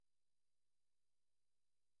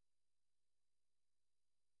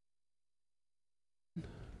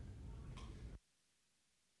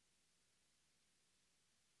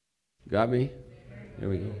Got me? There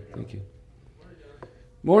we go. Thank you.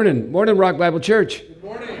 Morning, Rock Bible Church. Good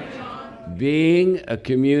morning. Being a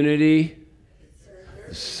community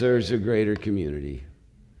serves a greater community.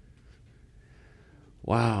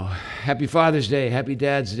 Wow. Happy Father's Day. Happy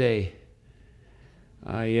Dad's Day.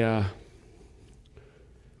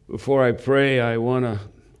 Before I pray, I want to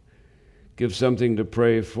give something to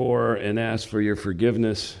pray for and ask for your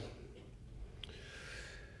forgiveness.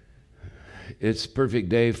 It's a perfect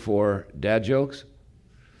day for dad jokes.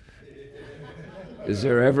 Is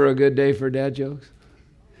there ever a good day for dad jokes?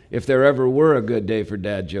 If there ever were a good day for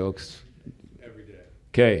dad jokes. Every day.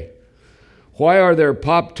 Okay. Why are there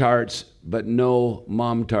Pop-Tarts but no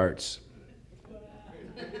Mom-Tarts?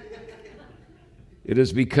 It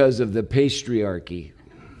is because of the patriarchy.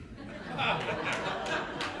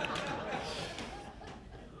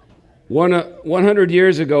 100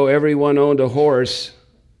 years ago, everyone owned a horse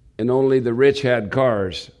and only the rich had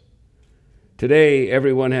cars. Today,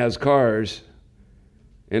 everyone has cars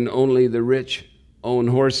and only the rich own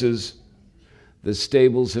horses. The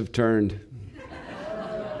stables have turned.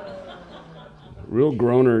 Real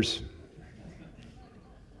groaners.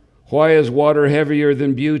 Why is water heavier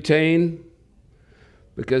than butane?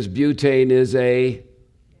 Because butane is a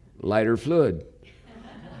lighter fluid.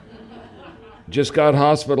 Just got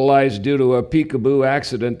hospitalized due to a peekaboo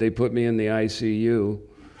accident. They put me in the ICU.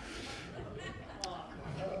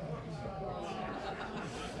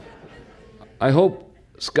 I hope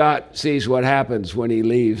Scott sees what happens when he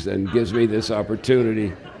leaves and gives me this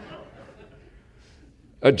opportunity.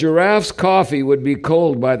 A giraffe's coffee would be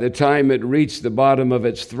cold by the time it reached the bottom of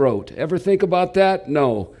its throat. Ever think about that?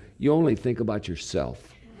 No, you only think about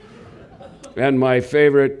yourself. And my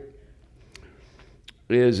favorite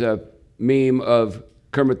is a meme of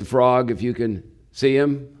Kermit the Frog, if you can see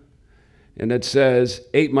him. And it says,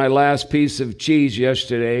 "Ate my last piece of cheese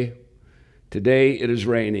yesterday. Today it is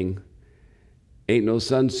raining. Ain't no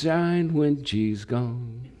sunshine when cheese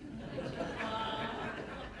gone."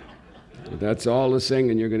 That's all the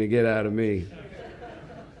singing you're going to get out of me.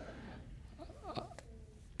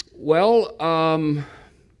 Well,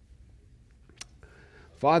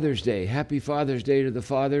 Father's Day. Happy Father's Day to the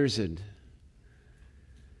fathers, and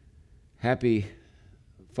happy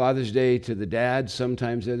Father's Day to the dads.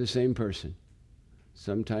 Sometimes they're the same person.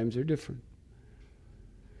 Sometimes they're different.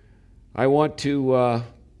 I want to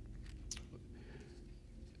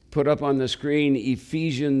put up on the screen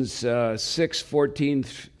Ephesians 6:14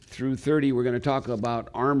 through 30. We're going to talk about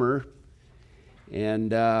armor,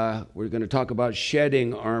 and we're going to talk about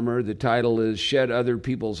shedding armor. The title is Shed Other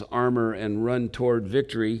People's Armor and Run Toward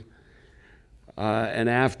Victory. And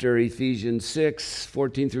after Ephesians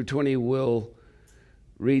 6:14 through 20, we'll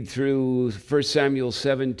read through 1 Samuel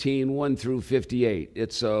 17, 1 through 58.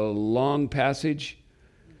 It's a long passage,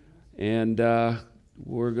 and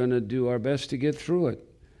we're going to do our best to get through it.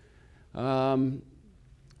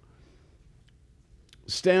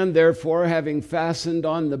 Stand therefore, having fastened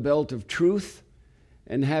on the belt of truth,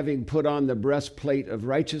 and having put on the breastplate of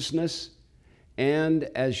righteousness, and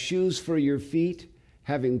as shoes for your feet,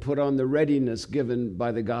 having put on the readiness given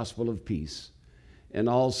by the gospel of peace. In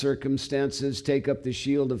all circumstances, take up the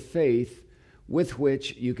shield of faith, with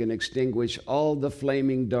which you can extinguish all the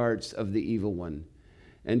flaming darts of the evil one,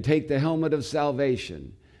 and take the helmet of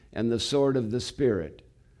salvation and the sword of the Spirit,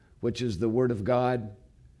 which is the word of God,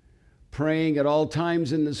 praying at all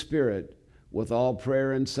times in the Spirit with all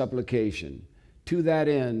prayer and supplication. To that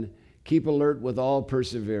end, keep alert with all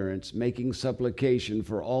perseverance, making supplication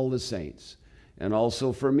for all the saints, and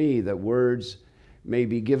also for me, that words may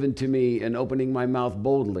be given to me in opening my mouth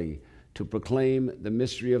boldly to proclaim the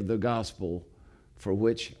mystery of the gospel, for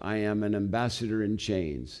which I am an ambassador in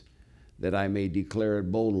chains, that I may declare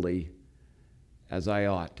it boldly as I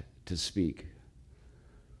ought to speak.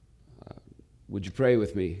 Would you pray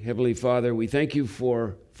with me? Heavenly Father, we thank you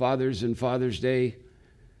for Fathers and Father's Day.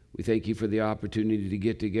 We thank you for the opportunity to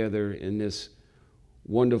get together in this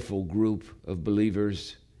wonderful group of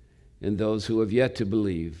believers and those who have yet to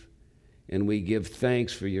believe. And we give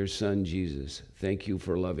thanks for your Son, Jesus. Thank you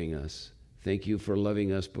for loving us. Thank you for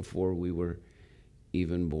loving us before we were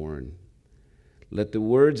even born. Let the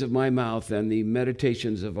words of my mouth and the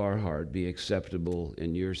meditations of our heart be acceptable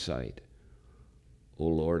in your sight, O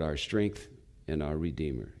Lord, our strength and our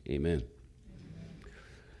Redeemer. Amen.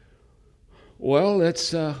 Well,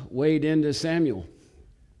 let's wade into Samuel.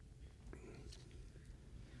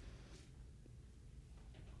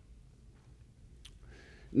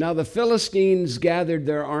 Now the Philistines gathered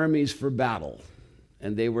their armies for battle,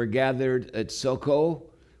 and they were gathered at Soko,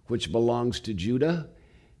 which belongs to Judah,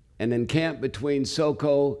 and encamped between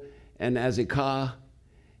Soko and Azekah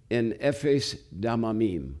in Ephes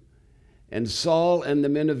Damamim. And Saul and the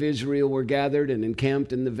men of Israel were gathered and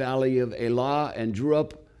encamped in the valley of Elah and drew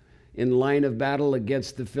up in line of battle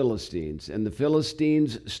against the Philistines. And the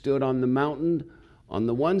Philistines stood on the mountain on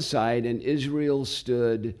the one side, and Israel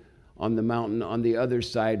stood on the mountain on the other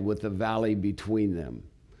side with a valley between them.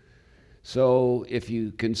 So if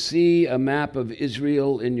you can see a map of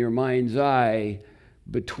Israel in your mind's eye,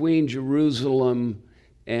 between Jerusalem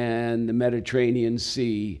and the Mediterranean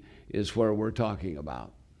Sea is where we're talking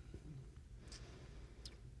about.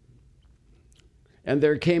 And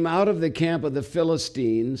there came out of the camp of the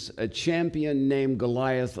Philistines a champion named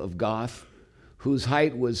Goliath of Gath, whose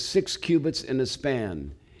height was 6 cubits in a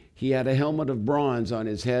span. He had a helmet of bronze on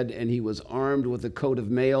his head, and he was armed with a coat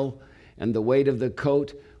of mail, and the weight of the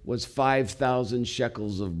coat was 5,000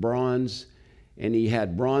 shekels of bronze. And he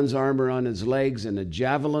had bronze armor on his legs and a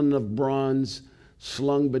javelin of bronze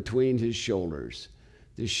slung between his shoulders.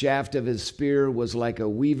 The shaft of his spear was like a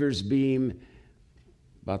weaver's beam,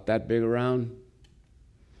 about that big around.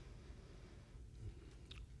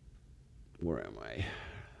 Where am I?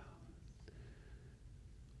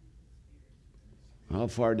 How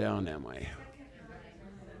far down am I?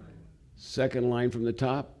 Second line from the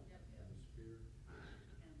top?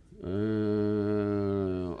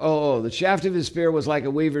 The shaft of his spear was like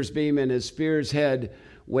a weaver's beam, and his spear's head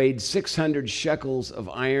weighed 600 shekels of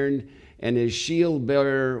iron, and his shield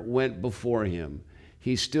bearer went before him.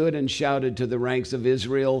 He stood and shouted to the ranks of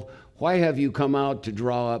Israel, "Why have you come out to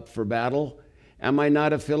draw up for battle? Am I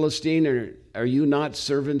not a Philistine, or are you not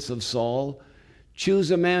servants of Saul? Choose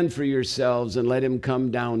a man for yourselves and let him come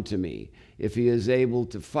down to me. If he is able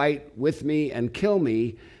to fight with me and kill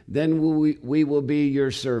me, then we will be your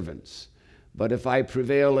servants. But if I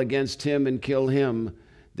prevail against him and kill him,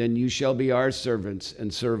 then you shall be our servants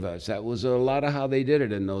and serve us." That was a lot of how they did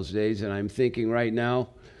it in those days. And I'm thinking right now,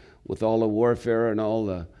 with all the warfare and all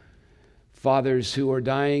the fathers who are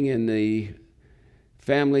dying and the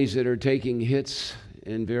families that are taking hits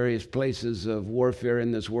in various places of warfare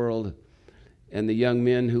in this world, and the young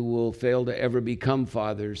men who will fail to ever become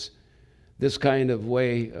fathers, this kind of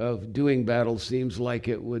way of doing battle seems like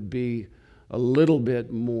it would be a little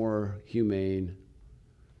bit more humane.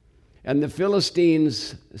 And the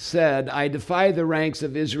Philistines said, "I defy the ranks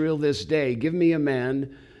of Israel this day. Give me a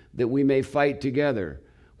man that we may fight together."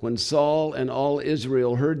 When Saul and all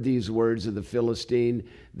Israel heard these words of the Philistine,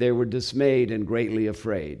 they were dismayed and greatly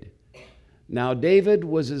afraid. Now David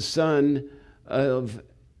was a son of,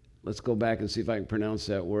 let's go back and see if I can pronounce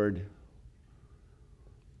that word,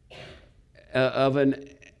 of an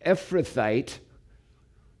Ephrathite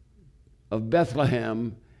of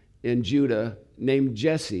Bethlehem in Judah named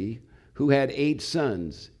Jesse, who had 8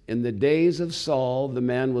 sons. In the days of Saul, the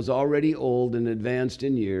man was already old and advanced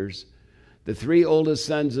in years. The 3 oldest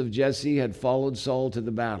sons of Jesse had followed Saul to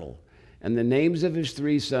the battle. And the names of his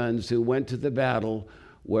 3 sons who went to the battle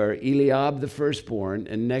were Eliab the firstborn,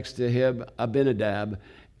 and next to him Abinadab,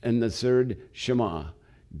 and the third Shammah.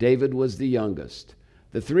 David was the youngest.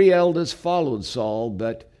 The 3 eldest followed Saul,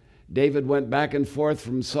 but David went back and forth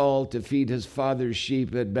from Saul to feed his father's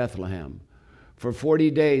sheep at Bethlehem. For 40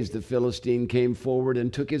 days the Philistine came forward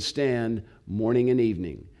and took his stand morning and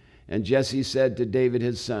evening. And Jesse said to David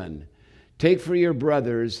his son, "Take for your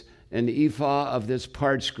brothers an ephah of this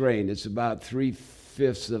parched grain." It's about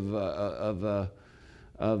 3/5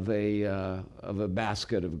 of a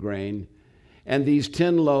basket of grain. "And these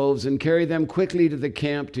 10 loaves, and carry them quickly to the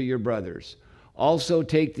camp to your brothers. Also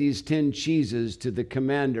take these 10 cheeses to the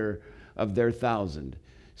commander of their 1,000.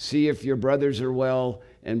 See if your brothers are well,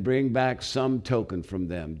 and bring back some token from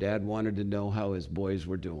them." Dad wanted to know how his boys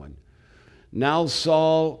were doing. Now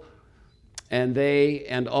Saul and they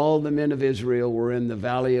and all the men of Israel were in the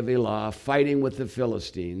valley of Elah, fighting with the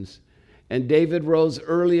Philistines. And David rose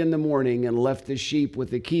early in the morning and left the sheep with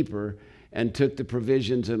the keeper, and took the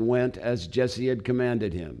provisions and went as Jesse had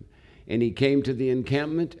commanded him. And he came to the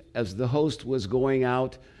encampment as the host was going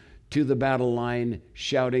out to the battle line,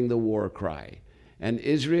 shouting the war cry. And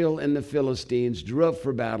Israel and the Philistines drew up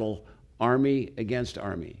for battle, army against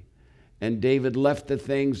army. And David left the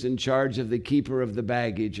things in charge of the keeper of the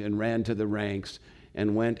baggage and ran to the ranks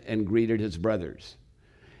and went and greeted his brothers.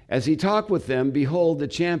 As he talked with them, behold, the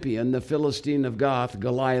champion, the Philistine of Gath,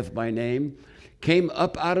 Goliath by name, came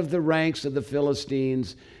up out of the ranks of the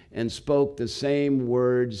Philistines and spoke the same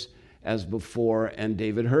words as before, and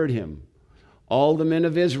David heard him. All the men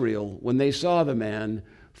of Israel, when they saw the man,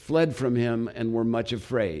 fled from him and were much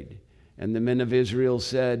afraid. And the men of Israel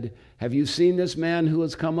said, "Have you seen this man who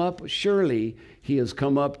has come up? Surely he has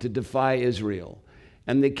come up to defy Israel."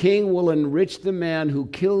 And the king will enrich the man who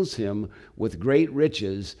kills him with great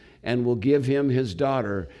riches, and will give him his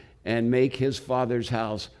daughter, and make his father's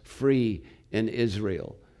house free in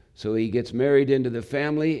Israel. So he gets married into the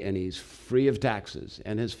family, and he's free of taxes,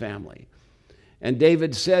 and his family. And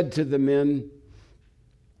David said to the men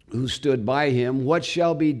who stood by him, "What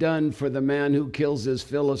shall be done for the man who kills this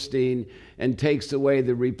Philistine and takes away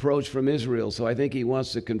the reproach from Israel?" So I think he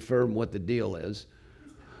wants to confirm what the deal is.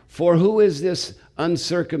 "For who is this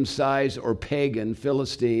uncircumcised or pagan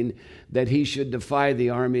Philistine that he should defy the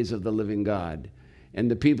armies of the living God?"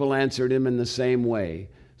 And the people answered him in the same way,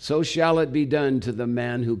 "So shall it be done to the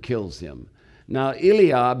man who kills him." Now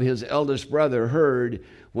Eliab, his eldest brother, heard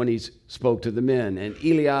when he spoke to the men, and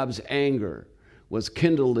Eliab's anger was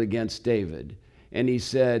kindled against David. And he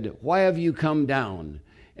said, "Why have you come down?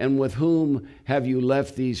 And with whom have you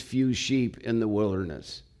left these few sheep in the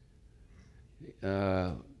wilderness?"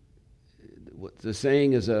 The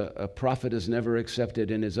saying is, a prophet is never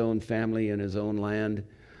accepted in his own family, in his own land.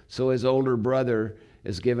 So his older brother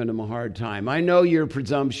is giving him a hard time. "I know your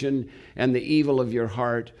presumption and the evil of your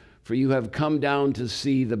heart, for you have come down to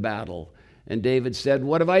see the battle." And David said,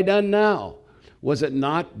 "What have I done now? Was it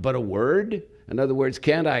not but a word?" In other words,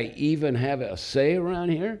 can't I even have a say around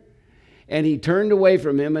here? And he turned away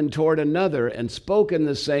from him and toward another and spoke in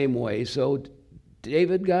the same way. So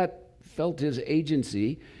David felt his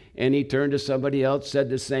agency, and he turned to somebody else, said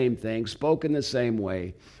the same thing, spoke in the same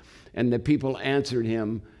way. And the people answered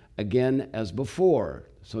him again as before.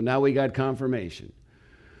 So now we got confirmation.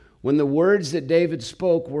 When the words that David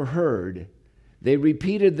spoke were heard, they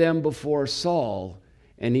repeated them before Saul,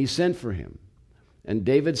 and he sent for him. And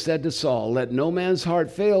David said to Saul, "Let no man's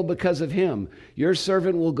heart fail because of him. Your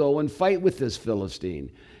servant will go and fight with this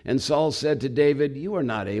Philistine." And Saul said to David, "You are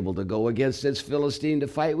not able to go against this Philistine to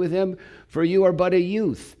fight with him, for you are but a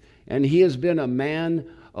youth, and he has been a man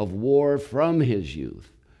of war from his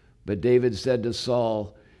youth." But David said to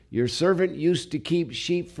Saul, "Your servant used to keep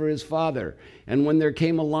sheep for his father, and when there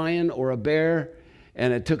came a lion or a bear,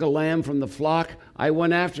 and it took a lamb from the flock, I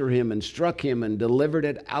went after him and struck him and delivered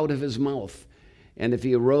it out of his mouth. And if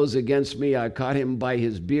he arose against me, I caught him by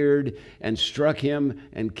his beard and struck him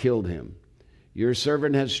and killed him. Your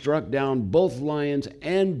servant has struck down both lions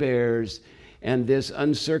and bears, and this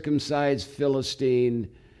uncircumcised Philistine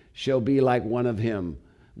shall be like one of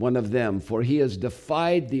them, for he has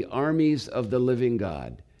defied the armies of the living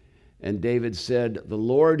God." And David said, "The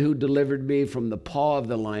Lord who delivered me from the paw of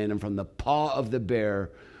the lion and from the paw of the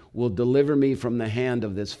bear will deliver me from the hand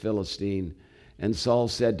of this Philistine." And Saul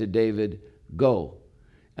said to David, "Go,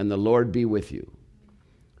 and the Lord be with you."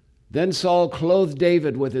 Then Saul clothed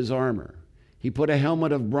David with his armor. He put a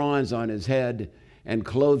helmet of bronze on his head and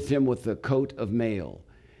clothed him with the coat of mail.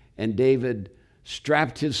 And David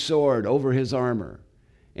strapped his sword over his armor.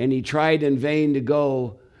 And he tried in vain to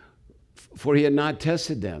go, for he had not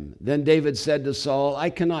tested them. Then David said to Saul, "I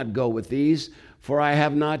cannot go with these, for I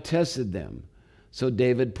have not tested them." So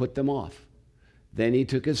David put them off. Then he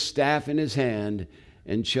took his staff in his hand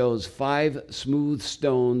and chose 5 smooth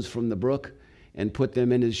stones from the brook and put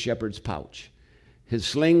them in his shepherd's pouch. His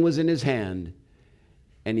sling was in his hand,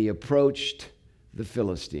 and he approached the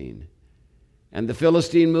Philistine. And the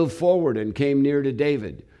Philistine moved forward and came near to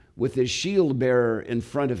David with his shield bearer in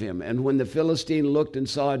front of him. And when the Philistine looked and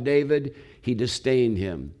saw David, he disdained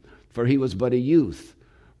him, for he was but a youth,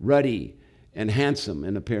 ruddy and handsome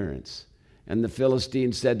in appearance. And the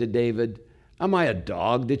Philistine said to David, "Am I a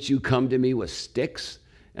dog that you come to me with sticks?"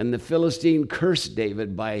 And the Philistine cursed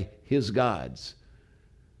David by his gods.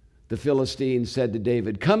 The Philistine said to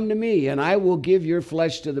David, "Come to me, and I will give your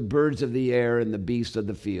flesh to the birds of the air and the beasts of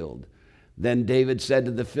the field." Then David said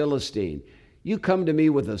to the Philistine, "You come to me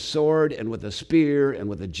with a sword and with a spear and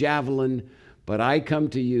with a javelin, but I come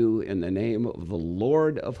to you in the name of the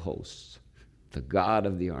Lord of hosts, the God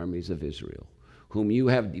of the armies of Israel, whom you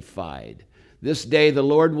have defied. This day the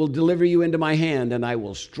Lord will deliver you into my hand, and I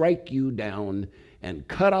will strike you down and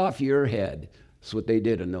cut off your head." That's what they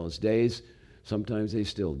did in those days. Sometimes they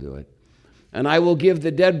still do it. "And I will give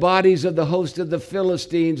the dead bodies of the host of the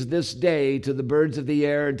Philistines this day to the birds of the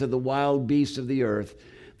air and to the wild beasts of the earth,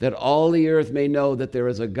 that all the earth may know that there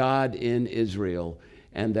is a God in Israel,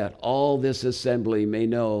 and that all this assembly may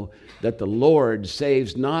know that the Lord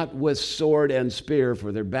saves not with sword and spear,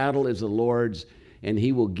 for their battle is the Lord's, and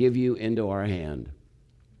he will give you into our hand."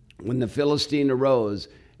 When the Philistine arose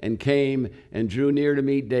and came and drew near to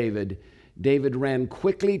meet David, David ran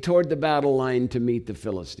quickly toward the battle line to meet the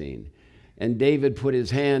Philistine. And David put his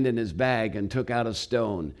hand in his bag and took out a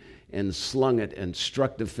stone and slung it and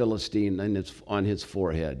struck the Philistine on his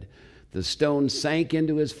forehead. The stone sank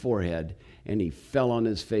into his forehead, and he fell on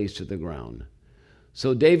his face to the ground.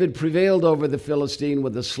 So David prevailed over the Philistine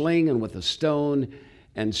with a sling and with a stone,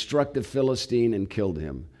 and struck the Philistine and killed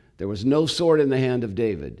him. There was no sword in the hand of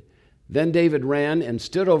David. Then David ran and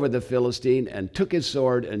stood over the Philistine and took his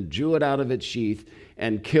sword and drew it out of its sheath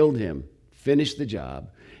and killed him, finished the job,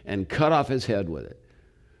 and cut off his head with it.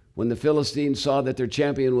 When the Philistines saw that their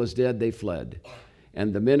champion was dead, they fled.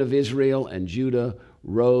 And the men of Israel and Judah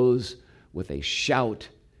rose with a shout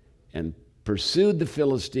and pursued the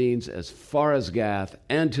Philistines as far as Gath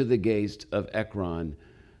and to the gates of Ekron,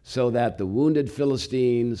 so that the wounded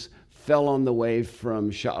Philistines fell on the way from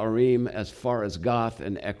Sha'arim as far as Gath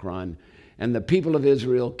and Ekron. And the people of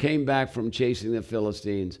Israel came back from chasing the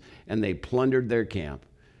Philistines, and they plundered their camp.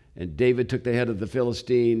 And David took the head of the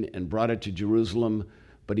Philistine and brought it to Jerusalem,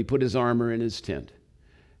 but he put his armor in his tent.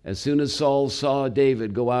 As soon as Saul saw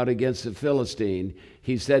David go out against the Philistine,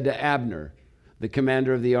 he said to Abner, the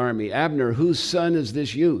commander of the army, "Abner, whose son is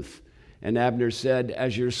this youth?" And Abner said,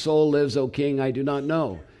 "As your soul lives, O king, I do not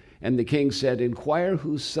know." And the king said, "Inquire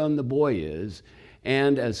whose son the boy is."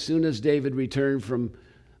 And as soon as David returned from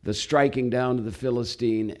the striking down of the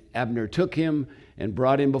Philistine, Abner took him and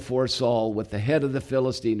brought him before Saul with the head of the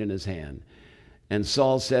Philistine in his hand. And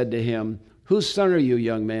Saul said to him, "Whose son are you,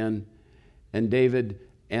 young man?" And David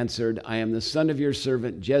answered, "I am the son of your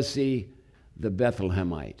servant Jesse the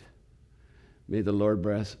Bethlehemite." May the Lord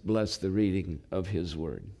bless the reading of his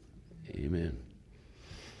word. Amen.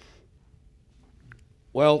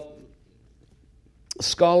 Well,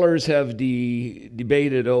 scholars have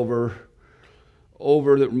debated over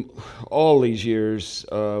all these years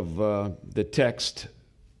of the text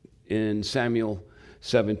in Samuel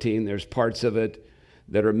 17. There's parts of it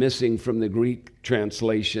that are missing from the Greek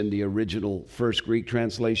translation, the original first Greek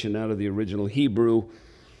translation out of the original Hebrew,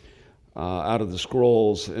 out of the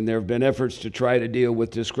scrolls. And there have been efforts to try to deal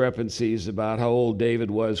with discrepancies about how old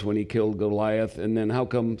David was when he killed Goliath, and then how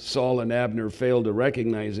come Saul and Abner failed to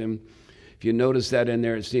recognize him. If you notice that in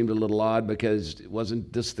there, it seemed a little odd, because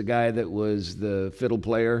wasn't this the guy that was the fiddle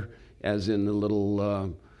player, as in the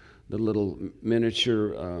little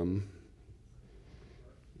miniature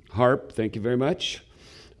harp? Thank you very much.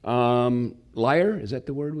 Lyre, is that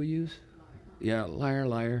the word we use? Yeah,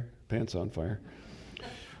 lyre, pants on fire.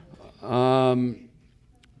 In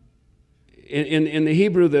the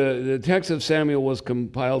Hebrew, the text of Samuel was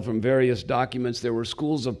compiled from various documents. There were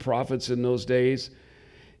schools of prophets in those days,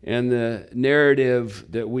 and the narrative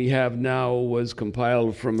that we have now was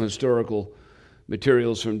compiled from historical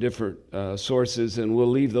materials from different sources, and we'll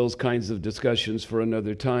leave those kinds of discussions for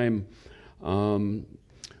another time.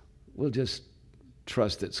 We'll just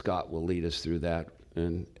trust that Scott will lead us through that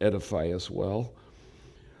and edify us well.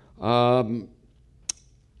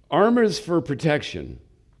 Armors for protection,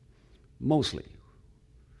 mostly.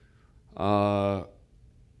 What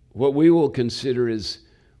we will consider is,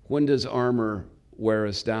 when does armor wear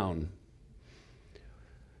us down?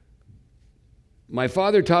 My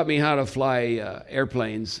father taught me how to fly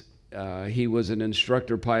airplanes. He was an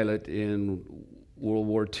instructor pilot in World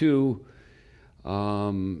War II.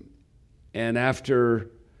 And after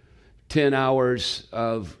 10 hours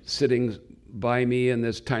of sitting by me in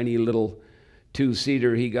this tiny little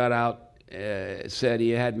two-seater, he got out, said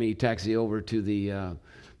he had me taxi over to the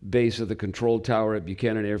base of the control tower at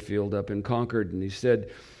Buchanan Airfield up in Concord, and he said,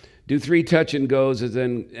 "Do 3 touch and goes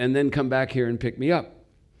and then come back here and pick me up."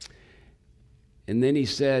 And then he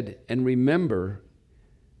said, "And remember,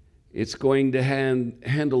 it's going to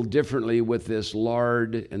handle differently with this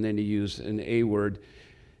lard," and then he used an A word,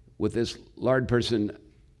 "with this lard person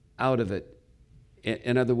out of it."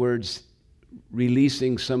 In other words,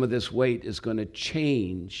 releasing some of this weight is going to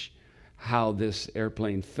change how this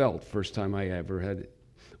airplane felt. First time I ever had it,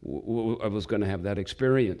 I was going to have that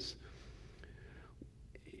experience.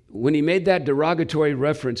 When he made that derogatory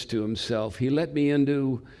reference to himself, he let me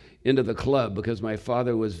into the club, because my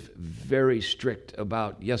father was very strict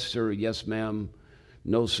about yes sir, yes ma'am,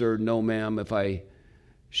 no sir, no ma'am. If I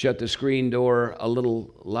shut the screen door a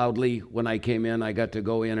little loudly when I came in, I got to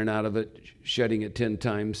go in and out of it, shutting it 10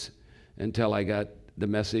 times until I got the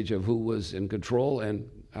message of who was in control and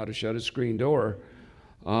how to shut a screen door.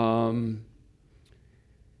 And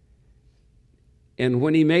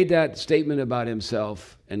when he made that statement about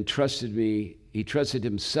himself and trusted me, he trusted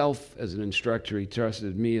himself as an instructor, he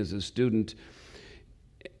trusted me as a student,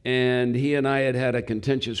 and he and I had a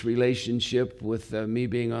contentious relationship with me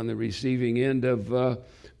being on the receiving end of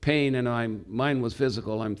pain, and mine was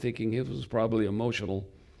physical. I'm thinking it was probably emotional.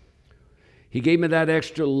 He gave me that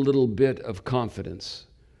extra little bit of confidence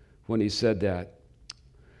when he said that.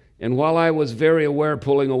 And while I was very aware,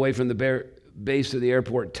 pulling away from the base of the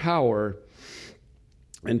airport tower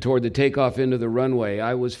and toward the takeoff into the runway,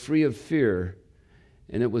 I was free of fear.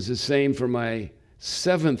 And it was the same for my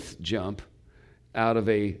 7th jump out of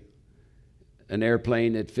an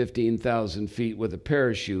airplane at 15,000 feet with a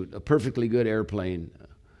parachute, a perfectly good airplane.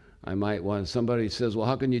 I might want, somebody says, well,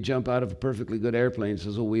 how can you jump out of a perfectly good airplane?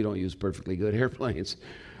 Says, well, we don't use perfectly good airplanes.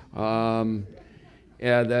 The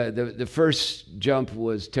first jump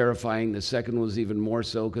was terrifying. The second was even more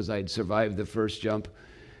so because I'd survived the first jump.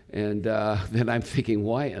 And then I'm thinking,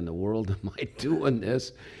 why in the world am I doing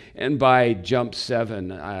this? And by jump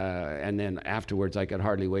 7, and then afterwards, I could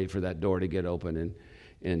hardly wait for that door to get open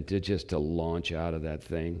and to launch out of that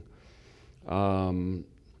thing. And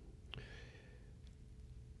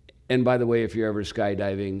by the way, if you're ever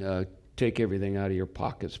skydiving, take everything out of your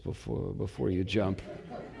pockets before you jump.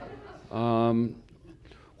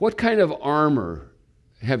 What kind of armor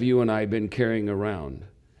have you and I been carrying around?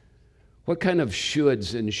 What kind of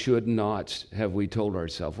shoulds and should nots have we told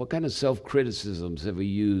ourselves? What kind of self-criticisms have we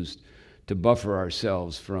used to buffer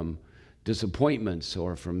ourselves from disappointments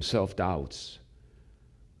or from self-doubts?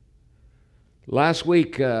 Last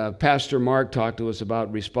week, Pastor Mark talked to us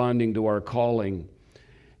about responding to our calling,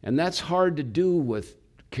 and that's hard to do with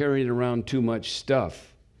carrying around too much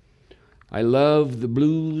stuff. I love the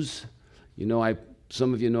blues.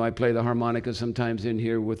 Some of you know I play the harmonica sometimes in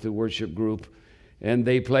here with the worship group. And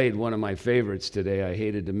they played one of my favorites today. I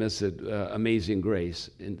hated to miss it, Amazing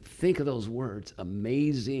Grace. And think of those words,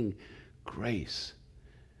 Amazing Grace.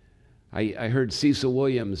 I heard Cecil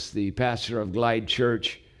Williams, the pastor of Glide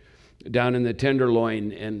Church, down in the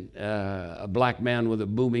Tenderloin, and a black man with a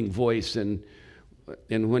booming voice. And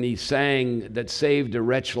when he sang that saved a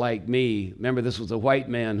wretch like me, remember this was a white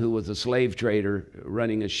man who was a slave trader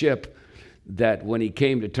running a ship, that when he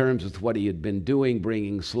came to terms with what he had been doing,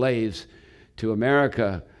 bringing slaves to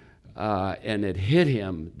America, and it hit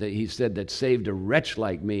him that he said that saved a wretch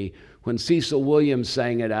like me. When Cecil Williams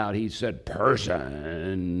sang it out, he said,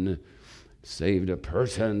 person, saved a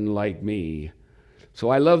person like me. So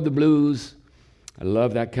I love the blues. I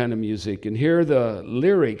love that kind of music. And here are the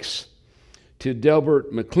lyrics to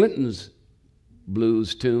Delbert McClinton's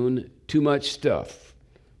blues tune, Too Much Stuff.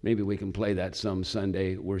 Maybe we can play that some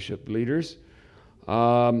Sunday, worship leaders.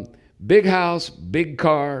 Big house, big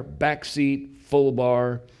car, backseat, full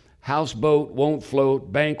bar, houseboat won't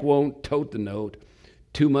float, bank won't tote the note.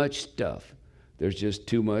 Too much stuff. There's just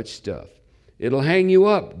too much stuff. It'll hang you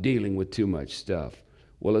up dealing with too much stuff.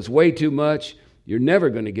 Well, it's way too much. You're never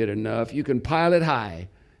going to get enough. You can pile it high,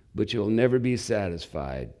 but you'll never be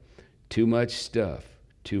satisfied. Too much stuff.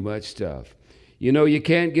 Too much stuff. You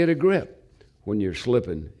can't get a grip when you're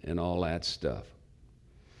slipping in all that stuff.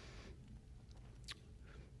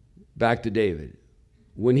 Back to David.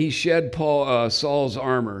 When he shed Saul's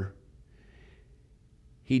armor,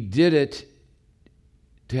 he did it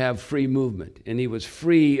to have free movement. And he was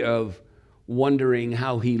free of wondering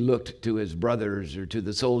how he looked to his brothers or to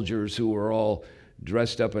the soldiers who were all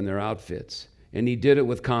dressed up in their outfits. And he did it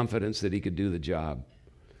with confidence that he could do the job.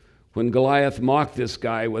 When Goliath mocked this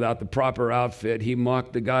guy without the proper outfit, he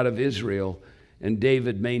mocked the God of Israel, and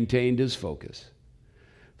David maintained his focus.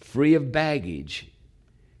 Free of baggage,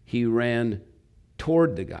 he ran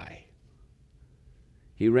toward the guy.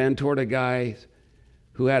 He ran toward a guy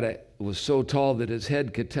who was so tall that his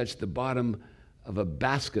head could touch the bottom of a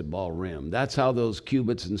basketball rim. That's how those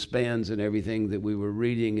cubits and spans and everything that we were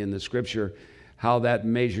reading in the scripture, how that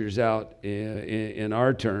measures out in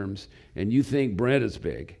our terms. And you think Brent is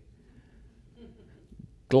big.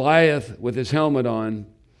 Goliath, with his helmet on,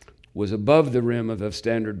 was above the rim of a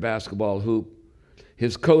standard basketball hoop.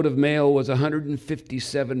 His coat of mail was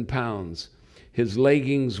 157 pounds. His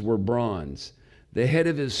leggings were bronze. The head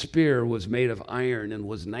of his spear was made of iron and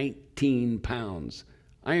was 19 pounds.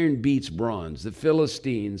 Iron beats bronze. The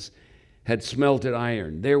Philistines had smelted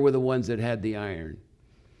iron. They were the ones that had the iron.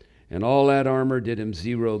 And all that armor did him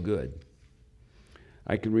zero good.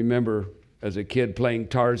 I can remember as a kid playing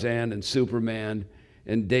Tarzan and Superman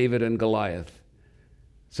and David and Goliath.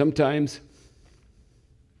 Sometimes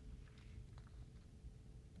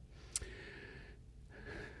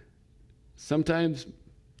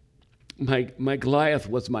my Goliath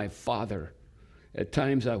was my father. At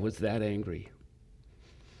times I was that angry.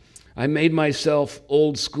 I made myself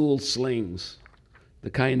old school slings, the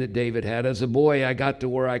kind that David had. As a boy, I got to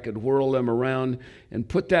where I could whirl them around and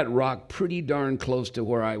put that rock pretty darn close to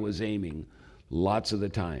where I was aiming lots of the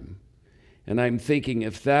time. And I'm thinking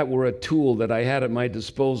if that were a tool that I had at my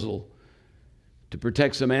disposal to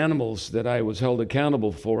protect some animals that I was held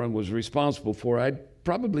accountable for and was responsible for, I'd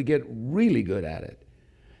probably get really good at it.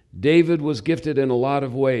 David was gifted in a lot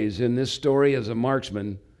of ways in this story as a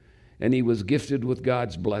marksman, and he was gifted with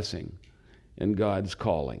God's blessing and God's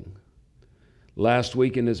calling. Last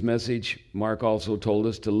week in his message, Mark also told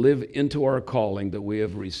us to live into our calling that we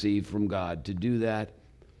have received from God. To do that,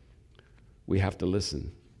 we have to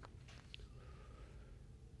listen.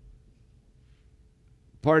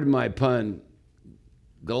 Pardon my pun,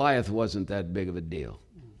 Goliath wasn't that big of a deal.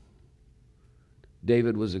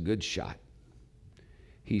 David was a good shot.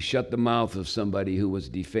 He shut the mouth of somebody who was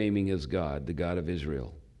defaming his God, the God of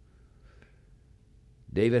Israel.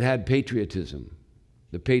 David had patriotism,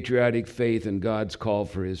 the patriotic faith in God's call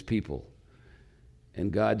for his people,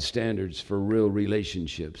 and God's standards for real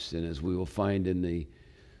relationships. And as we will find in the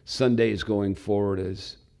Sundays going forward,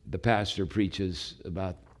 as the pastor preaches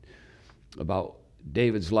about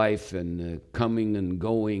David's life and the coming and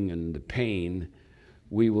going and the pain,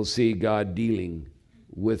 we will see God dealing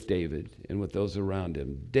with David and with those around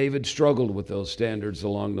him. David struggled with those standards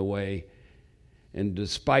along the way, and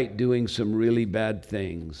despite doing some really bad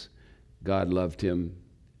things, God loved him,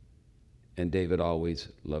 and David always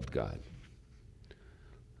loved God.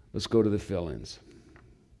 Let's go to the fill-ins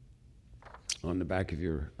on the back of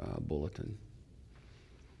your bulletin.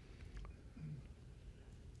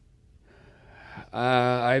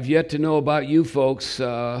 I've yet to know about you folks.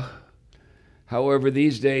 However,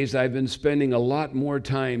 these days I've been spending a lot more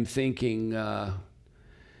time thinking,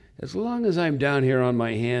 as long as I'm down here on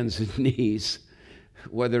my hands and knees,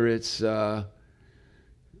 whether it's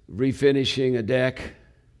refinishing a deck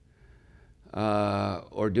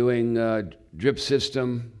or doing a drip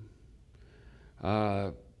system,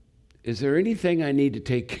 is there anything I need to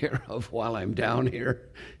take care of while I'm down here?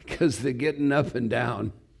 Because the getting up and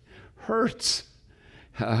down hurts.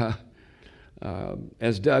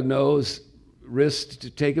 As Doug knows, wrists to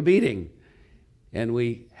take a beating. And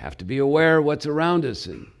we have to be aware of what's around us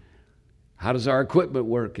and how does our equipment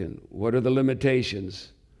work and what are the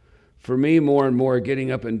limitations. For me, more and more,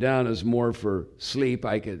 getting up and down is more for sleep.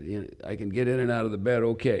 I can get in and out of the bed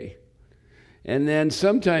okay. And then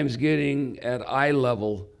sometimes getting at eye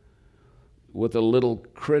level with a little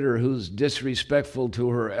critter who's disrespectful to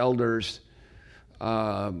her elders,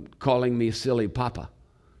 calling me silly papa.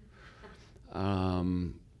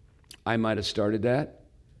 I might have started that.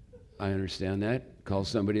 I understand that. Call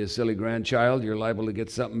somebody a silly grandchild, you're liable to get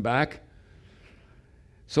something back.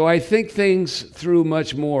 So I think things through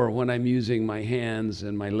much more when I'm using my hands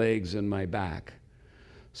and my legs and my back.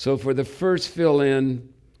 So for the first fill-in,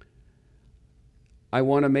 I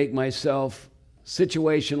want to make myself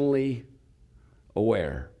situationally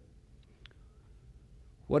aware.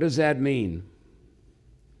 What does that mean?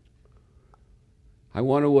 I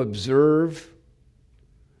want to observe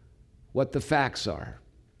what the facts are.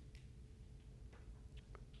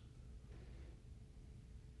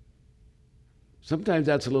 Sometimes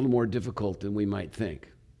that's a little more difficult than we might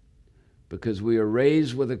think, because we are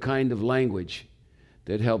raised with a kind of language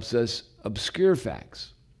that helps us obscure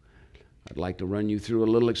facts. I'd like to run you through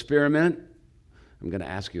a little experiment. I'm going to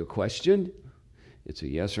ask you a question. It's a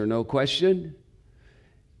yes or no question,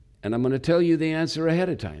 and I'm going to tell you the answer ahead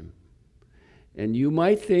of time. And you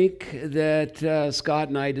might think that Scott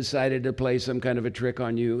and I decided to play some kind of a trick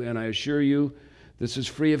on you, and I assure you this is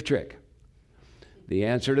free of trick. The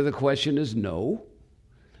answer to the question is no,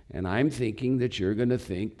 and I'm thinking that you're going to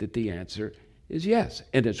think that the answer is yes.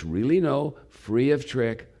 And it's really no, free of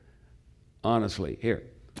trick, honestly. Here,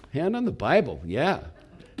 hand on the Bible, yeah.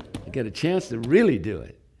 You get a chance to really do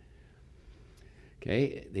it.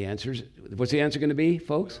 Okay, what's the answer going to be,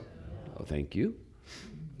 folks? Oh, thank you.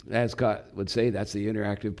 As Scott would say, that's the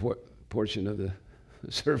interactive portion of the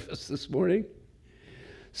service this morning.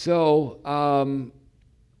 So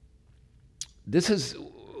this is,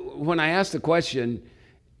 when I ask the question,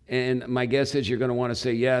 and my guess is you're going to want to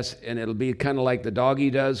say yes, and it'll be kind of like the doggy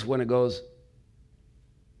does when it goes,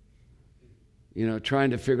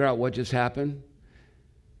 trying to figure out what just happened.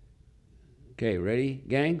 Okay, ready,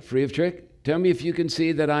 gang? Free of trick? Tell me if you can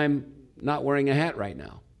see that I'm not wearing a hat right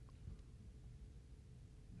now.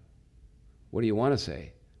 What do you want to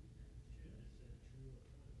say?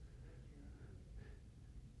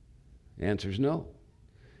 The answer is no.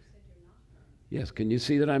 Yes, can you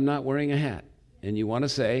see that I'm not wearing a hat? And you want to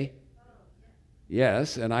say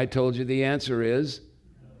yes, and I told you the answer is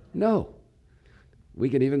no. We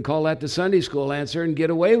can even call that the Sunday school answer and get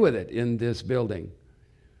away with it in this building.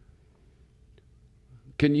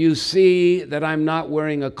 Can you see that I'm not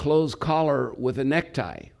wearing a closed collar with a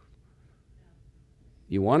necktie?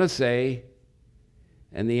 You want to say,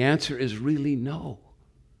 and the answer is really no.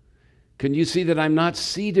 Can you see that I'm not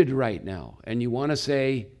seated right now? And you want to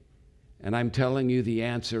say, And I'm telling you the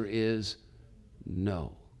answer is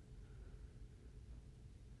no.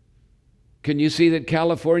 Can you see that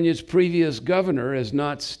California's previous governor is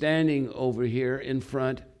not standing over here in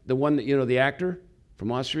front, the one that, the actor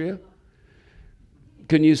from Austria?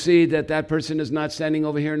 Can you see that that person is not standing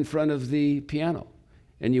over here in front of the piano?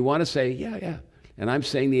 And you want to say, yeah. And I'm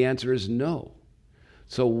saying the answer is no.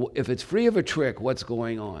 So if it's free of a trick, what's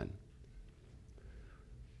going on?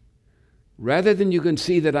 Rather than you can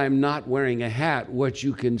see that I'm not wearing a hat, what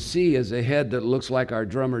you can see is a head that looks like our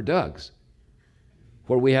drummer Doug's,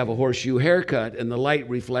 where we have a horseshoe haircut and the light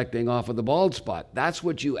reflecting off of the bald spot. That's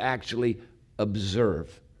what you actually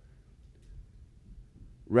observe.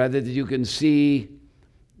 Rather than you can see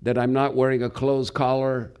that I'm not wearing a closed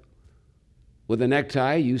collar with a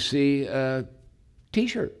necktie, you see a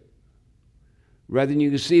t-shirt. Rather than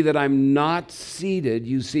you see that I'm not seated,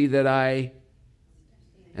 you see that I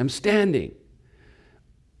am standing.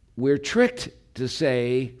 We're tricked to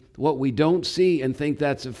say what we don't see and think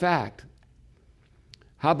that's a fact.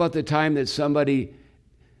 How about the time that somebody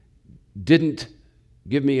didn't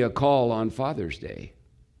give me a call on Father's Day?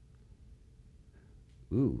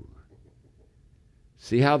 Ooh.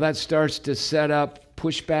 See how that starts to set up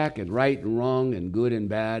pushback and right and wrong and good and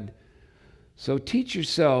bad? So teach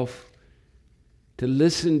yourself to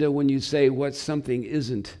listen to when you say what something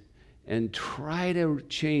isn't and try to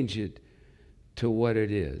change it to what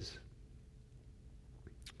it is.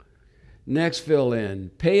 Next, fill in.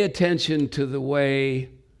 Pay attention to the way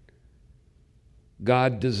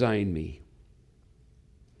God designed me.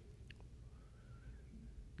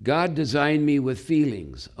 God designed me with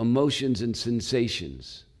feelings, emotions, and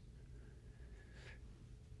sensations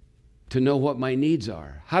to know what my needs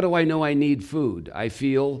are. How do I know I need food? I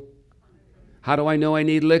feel. How do I know I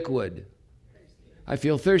need liquid? I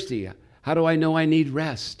feel thirsty. How do I know I need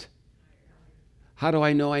rest? How do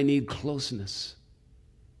I know I need closeness?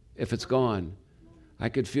 If it's gone, I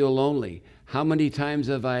could feel lonely. How many times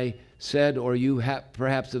have I said, or you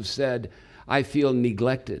perhaps have said, I feel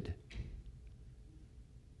neglected.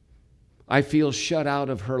 I feel shut out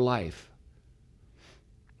of her life.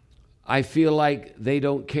 I feel like they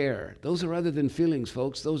don't care. Those are other than feelings,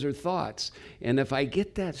 folks. Those are thoughts. And if I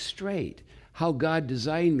get that straight, how God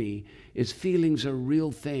designed me is feelings are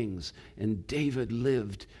real things. And David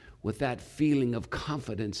lived with that feeling of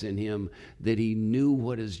confidence in him that he knew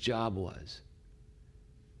what his job was.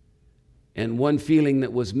 And one feeling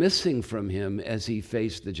that was missing from him as he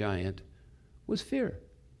faced the giant was fear.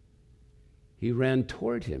 He ran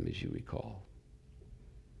toward him, as you recall.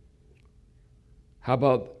 How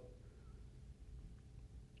about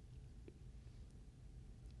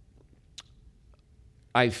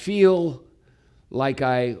I feel like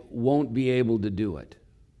I won't be able to do it.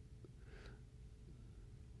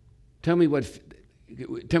 Tell me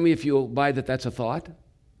if you'll buy that that's a thought.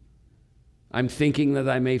 I'm thinking that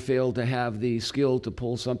I may fail to have the skill to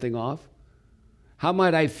pull something off. How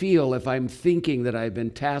might I feel if I'm thinking that I've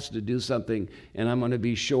been tasked to do something and I'm going to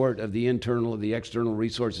be short of the internal or the external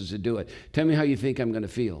resources to do it? Tell me how you think I'm going to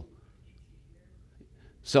feel.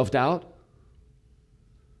 Self-doubt?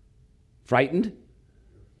 Frightened?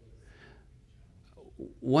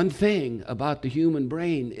 One thing about the human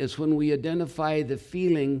brain is when we identify the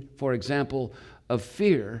feeling, for example, of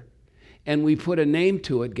fear, and we put a name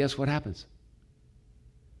to it, guess what happens?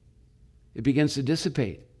 It begins to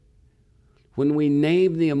dissipate. When we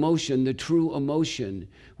name the emotion, the true emotion,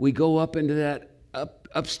 we go up into that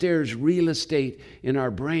upstairs real estate in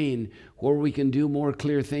our brain where we can do more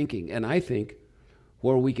clear thinking. And I think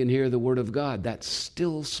where we can hear the Word of God, that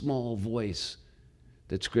still small voice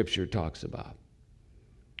that Scripture talks about.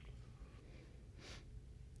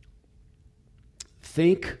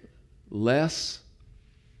 Think less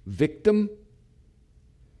victim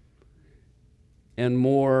and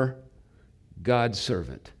more God's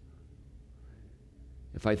servant.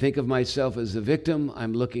 If I think of myself as a victim,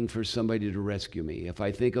 I'm looking for somebody to rescue me. If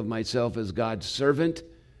I think of myself as God's servant,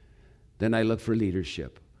 then I look for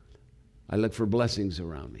leadership. I look for blessings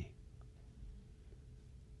around me.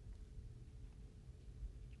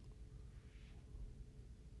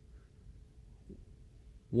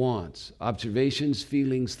 Wants, observations,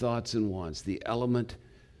 feelings, thoughts, and wants. The elements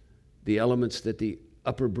that the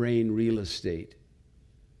upper brain real estate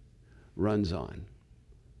runs on.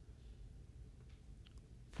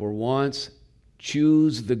 For wants,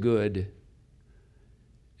 choose the good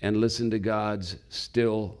and listen to God's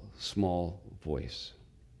still small voice.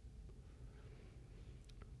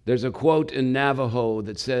 There's a quote in Navajo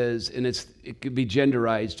that says, and it could be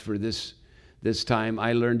genderized for this time.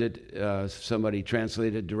 I learned it, somebody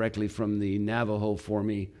translated directly from the Navajo for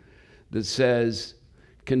me, that says,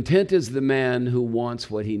 Content is the man who wants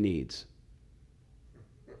what he needs.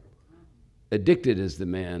 Addicted is the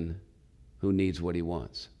man who needs what he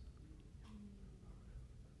wants.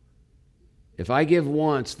 If I give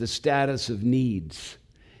wants the status of needs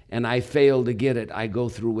and I fail to get it, I go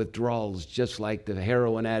through withdrawals, just like the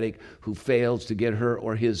heroin addict who fails to get her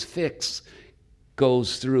or his fix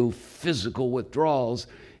goes through physical withdrawals.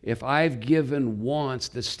 If I've given wants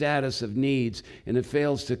the status of needs and it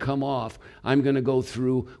fails to come off, I'm going to go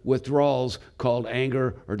through withdrawals called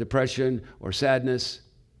anger or depression or sadness.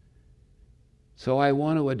 So I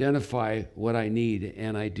want to identify what I need,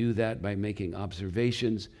 and I do that by making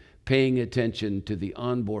observations, paying attention to the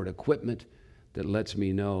onboard equipment that lets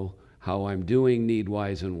me know how I'm doing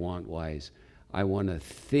need-wise and want-wise. I want to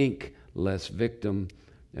think less victim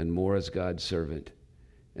and more as God's servant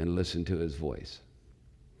and listen to his voice.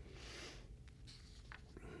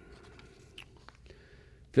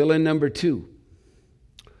 Fill in number 2.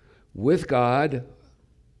 With God,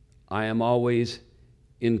 I am always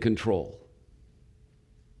in control.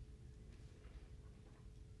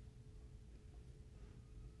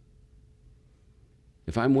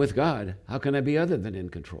 If I'm with God, how can I be other than in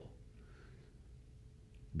control?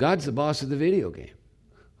 God's the boss of the video game,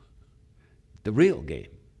 the real game,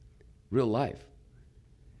 real life.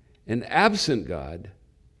 And absent God,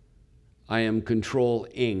 I am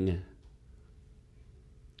controlling.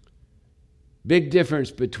 Big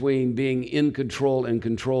difference between being in control and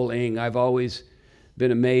controlling. I've always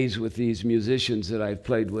been amazed with these musicians that I've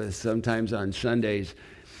played with, sometimes on Sundays.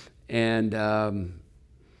 And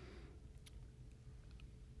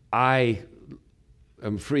I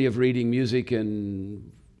am free of reading music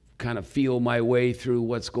and kind of feel my way through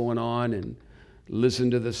what's going on and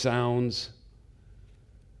listen to the sounds.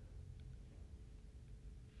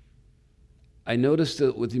 I noticed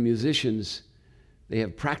that with the musicians, they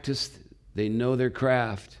have practiced, they know their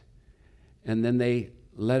craft, and then they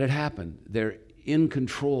let it happen. They're in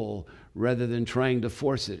control rather than trying to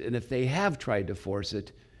force it. And if they have tried to force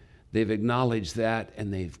it, they've acknowledged that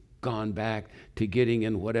and they've gone back to getting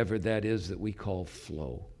in whatever that is that we call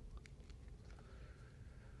flow.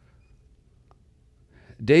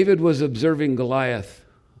 David was observing Goliath,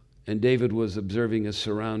 and David was observing his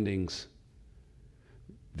surroundings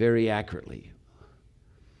very accurately.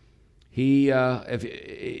 If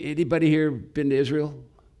anybody here been to Israel?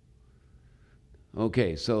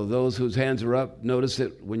 Okay, so those whose hands are up, notice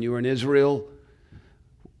that when you were in Israel,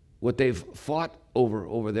 what they've fought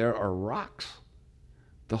over there are rocks.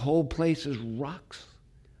 The whole place is rocks.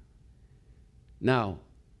 Now,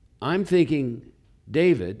 I'm thinking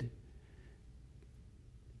David,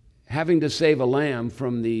 having to save a lamb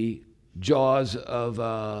from the jaws of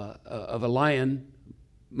a lion,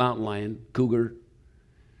 mountain lion, cougar,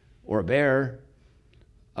 or a bear,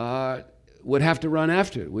 would have to run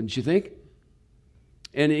after it, wouldn't you think?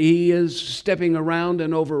 And he is stepping around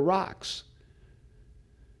and over rocks.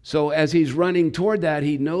 So as he's running toward that,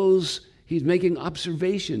 he knows he's making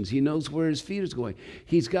observations. He knows where his feet is going.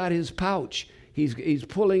 He's got his pouch. He's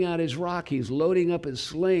pulling out his rock. He's loading up his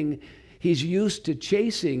sling. He's used to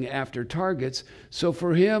chasing after targets. So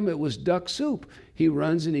for him, it was duck soup. He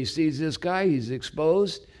runs and he sees this guy. He's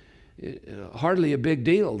exposed. Hardly a big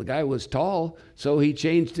deal. The guy was tall, so he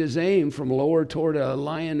changed his aim from lower toward a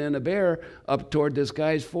lion and a bear up toward this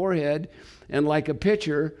guy's forehead. And like a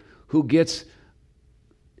pitcher who gets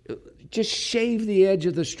just shave the edge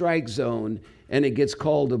of the strike zone and it gets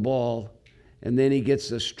called a ball, and then he gets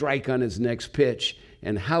a strike on his next pitch.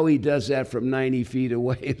 And how he does that from 90 feet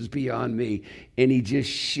away is beyond me. And he just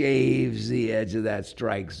shaves the edge of that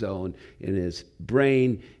strike zone, in his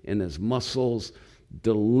brain, in his muscles,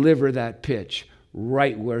 deliver that pitch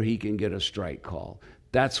right where he can get a strike call.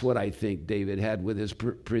 That's what I think David had with his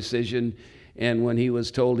precision. And when he was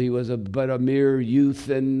told he was but a mere youth,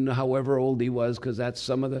 and however old he was, because that's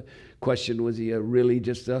some of the question, was he really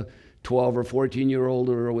just a 12 or 14-year-old,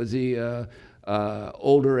 or was he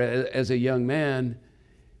older as a young man?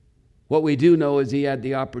 What we do know is he had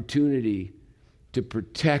the opportunity to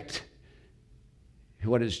protect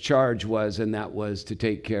what his charge was, and that was to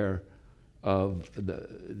take care of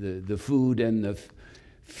the food and the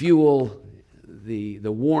fuel, the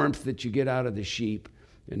warmth that you get out of the sheep.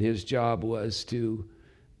 And his job was to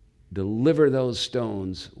deliver those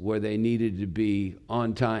stones where they needed to be,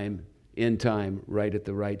 on time, in time, right at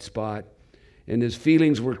the right spot. And his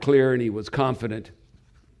feelings were clear, and he was confident.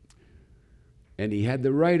 And he had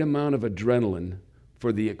the right amount of adrenaline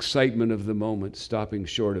for the excitement of the moment, stopping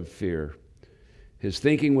short of fear. His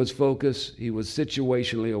thinking was focused. He was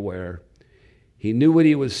situationally aware. He knew what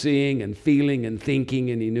he was seeing and feeling and thinking,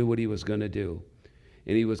 and he knew what he was going to do.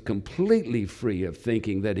 and he was completely free of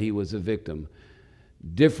thinking that he was a victim,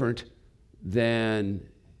 different than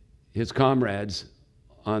his comrades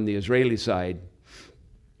on the Israeli side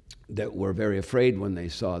that were very afraid when they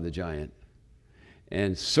saw the giant,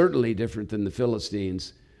 and certainly different than the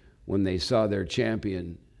Philistines when they saw their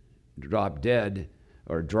champion drop dead,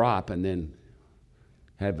 or drop and then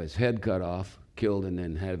have his head cut off, killed and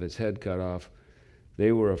then have his head cut off.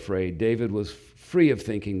 They were afraid. David was free of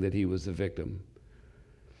thinking that he was the victim.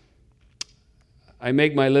 I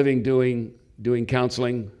make my living doing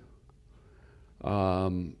counseling,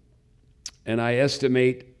 and I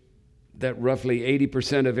estimate that roughly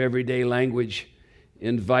 80% of everyday language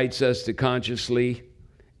invites us to consciously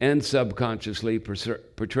and subconsciously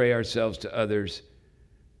portray ourselves to others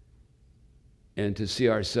and to see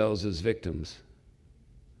ourselves as victims.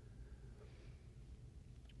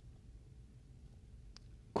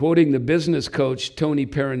 Quoting the business coach Tony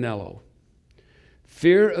Perinello,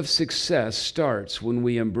 fear of success starts when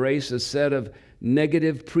we embrace a set of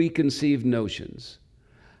negative preconceived notions,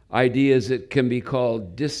 ideas that can be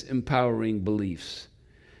called disempowering beliefs.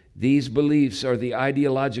 These beliefs are the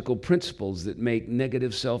ideological principles that make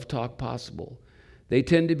negative self-talk possible. They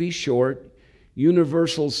tend to be short,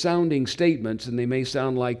 universal sounding statements, and they may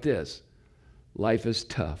sound like this: life is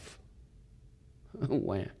tough.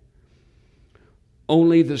 Wham.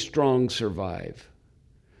 Only the strong survive.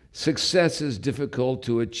 Success is difficult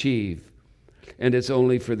to achieve, and it's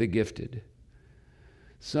only for the gifted.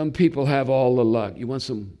 Some people have all the luck. You want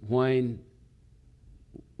some wine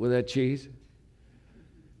with that cheese?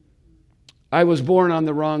 I was born on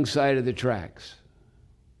the wrong side of the tracks.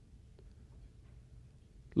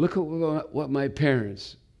 Look at what my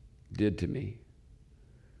parents did to me.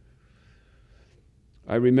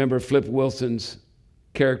 I remember Flip Wilson's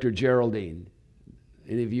character Geraldine.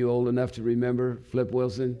 Any of you old enough to remember Flip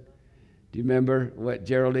Wilson? Do you remember what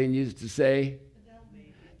Geraldine used to say?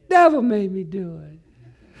 Devil made me do it.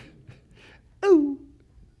 Ooh.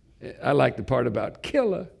 I like the part about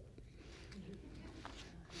killer.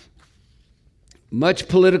 Much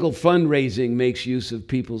political fundraising makes use of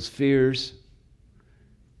people's fears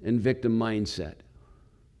and victim mindset.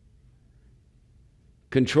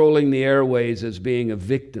 Controlling the airways as being a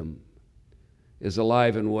victim is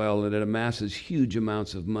alive and well, and it amasses huge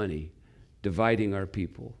amounts of money, dividing our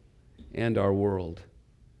people and our world.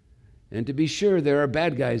 And to be sure, there are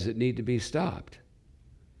bad guys that need to be stopped.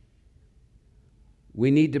 We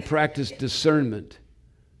need to practice discernment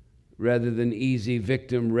rather than easy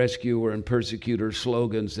victim, rescuer, and persecutor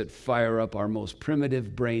slogans that fire up our most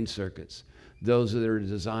primitive brain circuits, those that are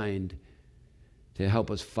designed to help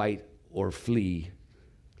us fight or flee.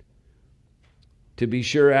 To be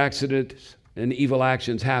sure, accidents and evil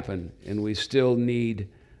actions happen, and we still need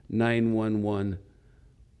 911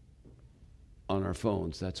 on our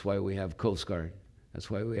phones. That's why we have Coast Guard. That's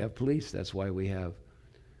why we have police. That's why we have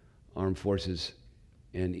armed forces.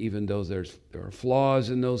 And even though there are flaws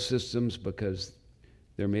in those systems because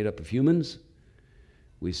they're made up of humans,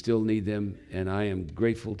 we still need them. And I am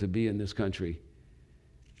grateful to be in this country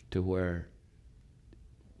to where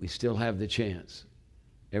we still have the chance.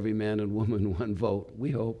 Every man and woman, one vote,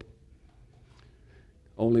 we hope.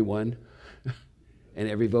 Only one. And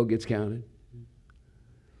every vote gets counted.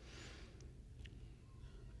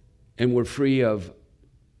 And we're free of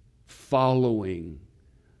following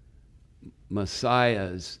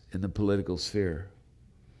messiahs in the political sphere.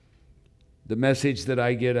 The message that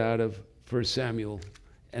I get out of 1 Samuel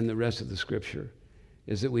and the rest of the scripture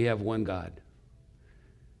is that we have one God,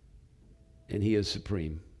 and he is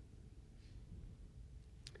supreme.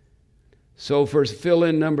 So for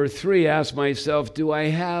fill-in number 3, ask myself, do I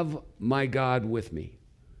have my God with me?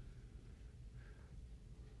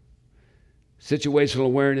 Situational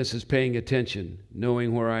awareness is paying attention,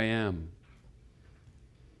 knowing where I am.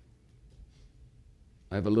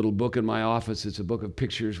 I have a little book in my office. It's a book of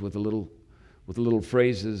pictures with little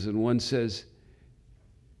phrases, and one says,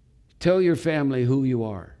 tell your family who you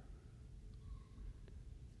are,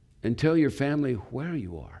 and tell your family where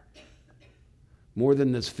you are. More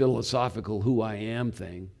than this philosophical who I am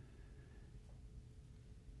thing.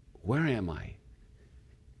 Where am I?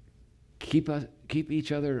 Keep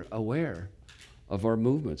each other aware of our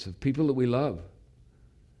movements, of people that we love.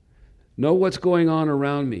 Know what's going on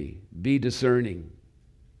around me. Be discerning.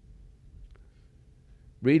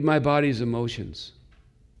 Read my body's emotions.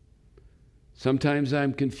 Sometimes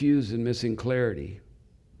I'm confused and missing clarity.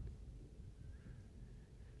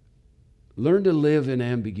 Learn to live in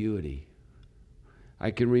ambiguity. I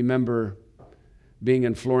can remember being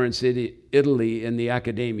in Florence, Italy, in the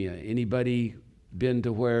academia. Anybody been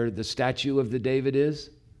to where the statue of the David is?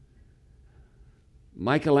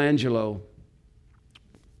 Michelangelo,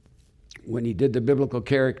 when he did the biblical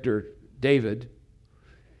character David,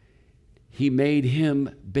 he made him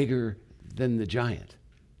bigger than the giant.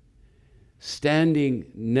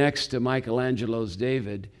 Standing next to Michelangelo's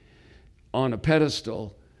David on a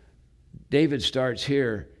pedestal, David starts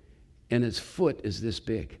here, and his foot is this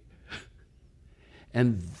big.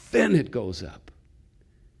 And then it goes up.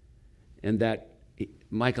 And that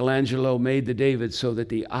Michelangelo made the David so that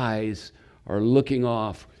the eyes are looking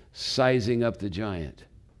off, sizing up the giant.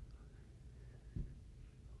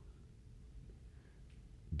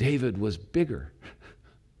 David was bigger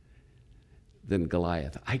than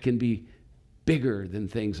Goliath. I can be bigger than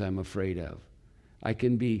things I'm afraid of. I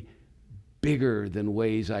can be bigger than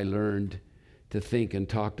ways I learned to think and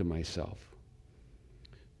talk to myself.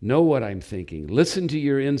 Know what I'm thinking. Listen to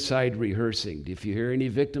your inside rehearsing. If you hear any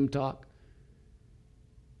victim talk,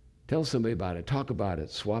 tell somebody about it. Talk about it.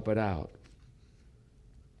 Swap it out.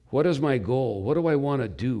 What is my goal? What do I want to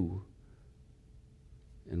do?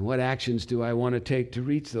 And what actions do I want to take to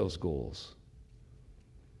reach those goals?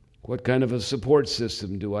 What kind of a support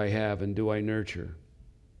system do I have and do I nurture?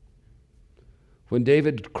 When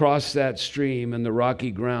David crossed that stream in the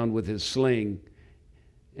rocky ground with his sling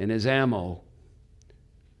and his ammo,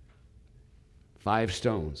 5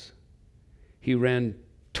 stones, he ran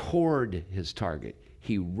toward his target.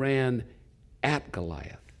 He ran at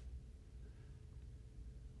Goliath.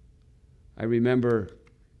 I remember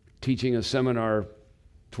teaching a seminar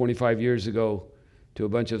 25 years ago to a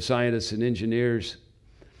bunch of scientists and engineers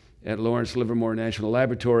at Lawrence Livermore National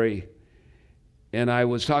Laboratory, and I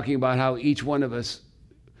was talking about how each one of us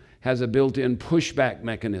has a built-in pushback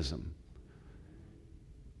mechanism,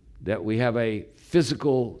 that we have a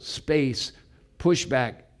physical space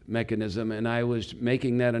pushback mechanism, and I was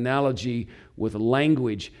making that analogy with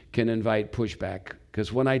language can invite pushback.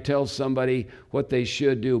 Because when I tell somebody what they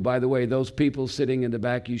should do, by the way, those people sitting in the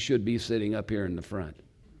back, you should be sitting up here in the front.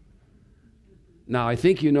 Now, I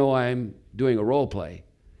think you know I'm doing a role play.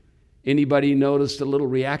 Anybody noticed a little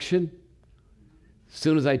reaction as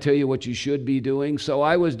soon as I tell you what you should be doing? So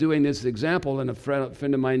I was doing this example, and a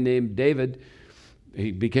friend of mine named David,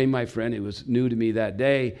 he became my friend. He was new to me that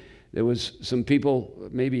day. There was some people,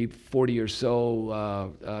 maybe 40 or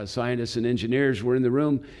so scientists and engineers were in the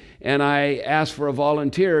room, and I asked for a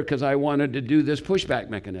volunteer because I wanted to do this pushback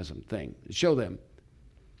mechanism thing, show them.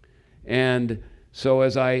 And so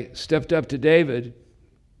as I stepped up to David,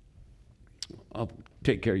 I'll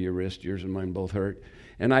take care of your wrist, yours and mine both hurt,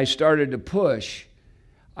 and I started to push,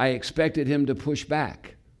 I expected him to push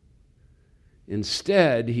back.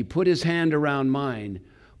 Instead, he put his hand around mine,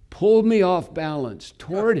 pulled me off balance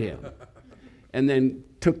toward him, and then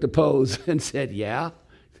took the pose and said, yeah,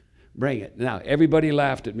 bring it. Now, everybody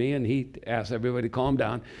laughed at me, and he asked everybody to calm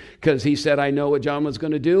down because he said, I know what John was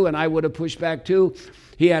going to do, and I would have pushed back too.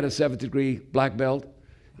 He had a 7th degree black belt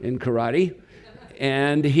in karate,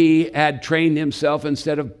 and he had trained himself,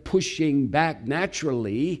 instead of pushing back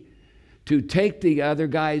naturally, to take the other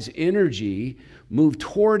guy's energy, move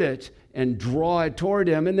toward it, and draw it toward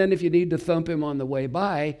him. And then if you need to thump him on the way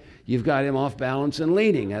by, you've got him off balance and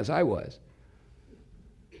leaning, as I was.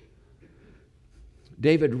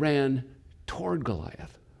 David ran toward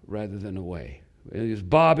Goliath rather than away. He was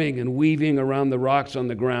bobbing and weaving around the rocks on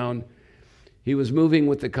the ground. He was moving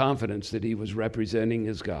with the confidence that he was representing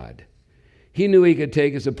his God. He knew he could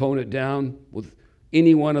take his opponent down with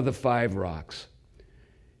any one of the 5 rocks.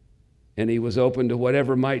 And he was open to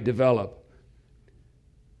whatever might develop.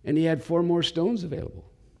 And he had 4 more stones available.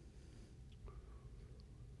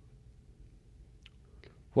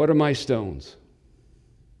 What are my stones?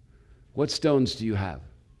 What stones do you have?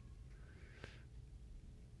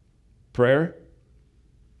 Prayer?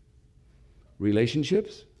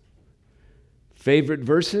 Relationships? Favorite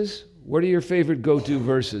verses? What are your favorite go-to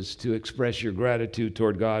verses to express your gratitude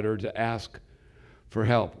toward God, or to ask for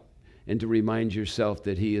help and to remind yourself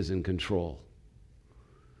that He is in control?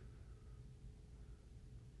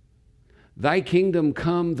 Thy kingdom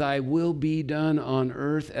come, thy will be done on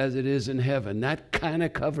earth as it is in heaven. That kind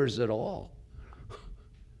of covers it all.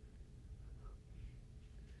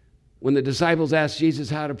 When the disciples asked Jesus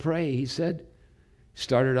how to pray, he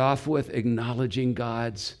started off with acknowledging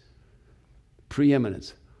God's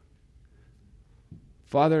preeminence.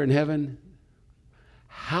 Father in heaven,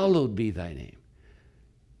 hallowed be thy name.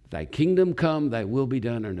 Thy kingdom come, thy will be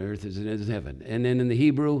done on earth as it is in heaven. And then in the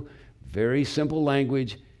Hebrew, very simple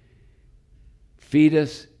language, feed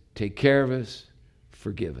us, take care of us,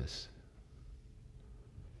 forgive us.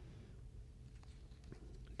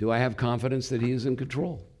 Do I have confidence that He is in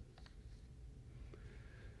control?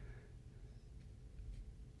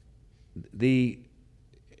 The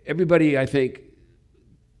everybody, I think,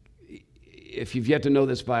 if you've yet to know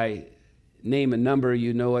this by name and number,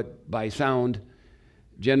 you know it by sound.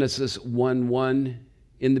 Genesis 1:1,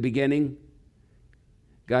 in the beginning,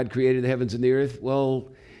 God created the heavens and the earth.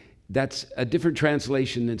 Well, that's a different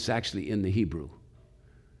translation than it's actually in the Hebrew,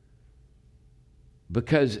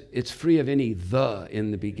 because it's free of any "the"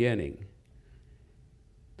 in the beginning.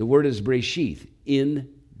 The word is Breshith, in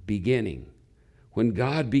beginning, when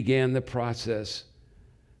God began the process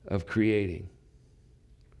of creating.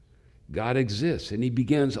 God exists, and he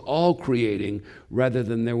begins all creating rather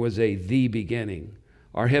than there was a "the beginning."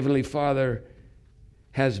 Our Heavenly Father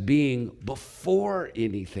has being before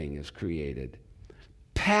anything is created,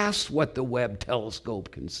 past what the Webb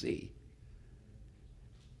telescope can see.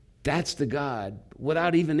 That's the God,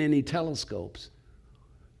 without even any telescopes,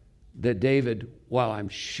 that David, while I'm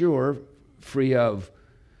sure free of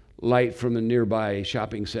light from the nearby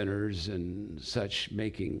shopping centers and such,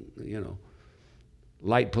 making,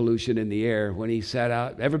 light pollution in the air, when he sat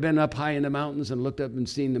out. Ever been up high in the mountains and looked up and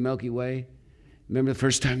seen the Milky Way? Remember the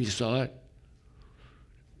first time you saw it?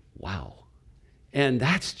 Wow. And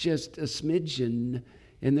that's just a smidgen,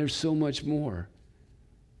 and there's so much more.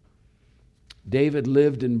 David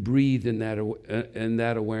lived and breathed in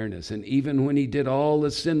that awareness. And even when he did all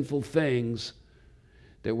the sinful things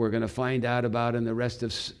that we're going to find out about in the rest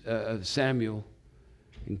of Samuel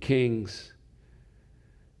and Kings,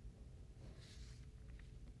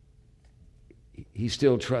 he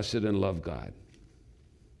still trusted and loved God.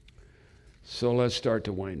 So let's start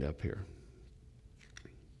to wind up here.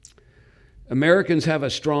 Americans have a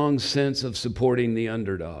strong sense of supporting the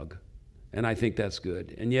underdog, and I think that's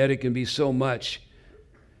good. And yet it can be so much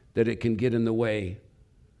that it can get in the way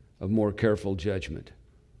of more careful judgment.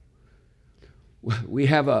 We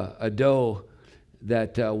have a doe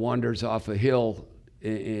that wanders off a hill,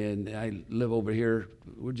 and I live over here.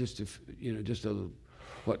 We're just a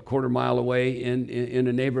quarter mile away in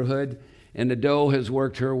a neighborhood, and the doe has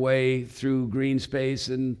worked her way through green space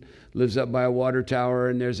and lives up by a water tower,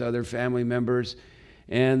 and there's other family members.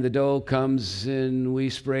 And the doe comes, and we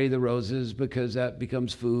spray the roses because that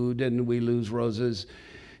becomes food, and we lose roses.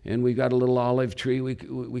 And we've got a little olive tree.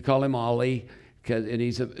 We call him Ollie, and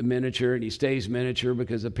he's a miniature, and he stays miniature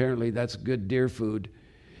because apparently that's good deer food.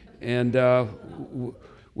 And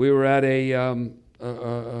we were at a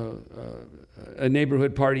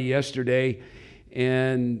neighborhood party yesterday,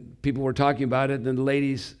 and people were talking about it, and the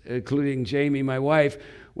ladies, including Jamie, my wife,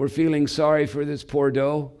 were feeling sorry for this poor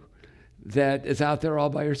doe that is out there all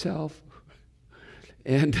by herself.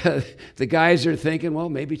 And the guys are thinking, well,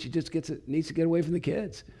 maybe she just needs to get away from the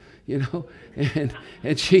kids,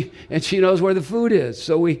 and she knows where the food is.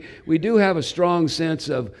 So we do have a strong sense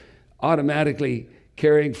of automatically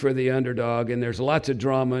caring for the underdog, and there's lots of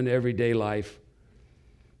drama in everyday life.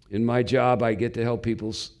 In my job, I get to help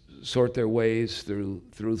people sort their ways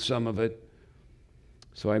through some of it.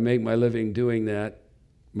 So I make my living doing that.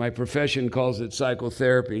 My profession calls it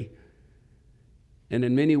psychotherapy. And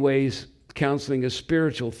in many ways, counseling is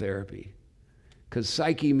spiritual therapy, because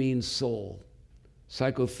psyche means soul.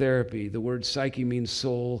 Psychotherapy, the word psyche means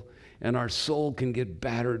soul, and our soul can get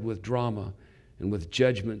battered with drama and with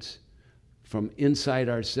judgments from inside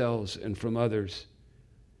ourselves and from others.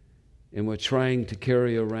 And we're trying to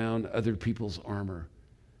carry around other people's armor,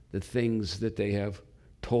 the things that they have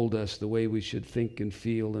told us the way we should think and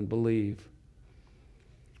feel and believe.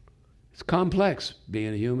 It's complex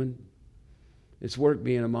being a human. It's work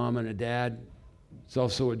being a mom and a dad. It's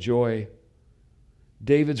also a joy.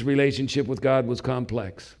 David's relationship with God was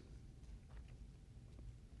complex.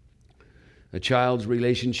 A child's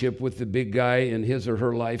relationship with the big guy in his or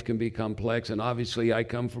her life can be complex, and obviously I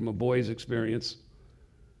come from a boy's experience.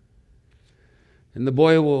 And the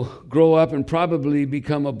boy will grow up and probably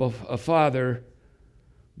become a father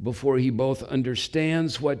before he both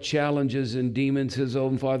understands what challenges and demons his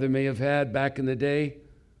own father may have had back in the day,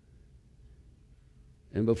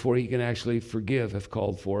 and before he can actually forgive if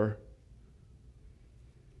called for.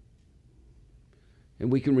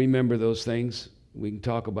 And we can remember those things. We can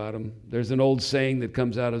talk about them. There's an old saying that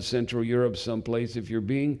comes out of Central Europe someplace: if you're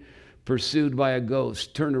being pursued by a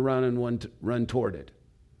ghost, turn around and run toward it.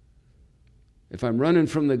 If I'm running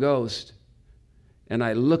from the ghost and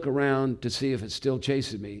I look around to see if it's still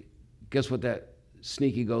chasing me, guess what that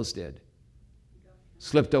sneaky ghost did?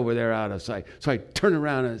 Slipped over there out of sight. So I turn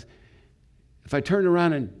around, and if I turn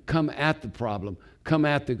around and come at the problem, come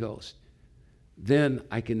at the ghost, then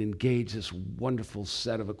I can engage this wonderful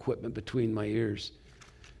set of equipment between my ears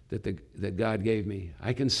that God gave me.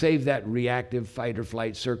 I can save that reactive fight or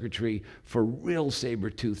flight circuitry for real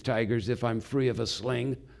saber-toothed tigers if I'm free of a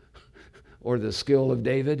sling or the skill of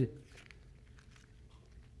David.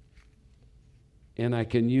 And I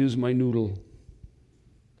can use my noodle.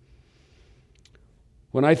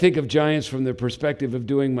 When I think of giants from the perspective of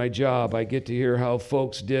doing my job, I get to hear how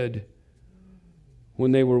folks did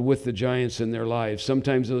when they were with the giants in their lives.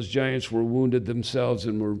 Sometimes those giants were wounded themselves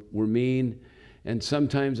and were mean, and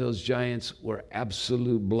sometimes those giants were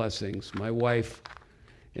absolute blessings. My wife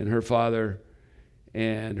and her father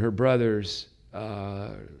and her brothers,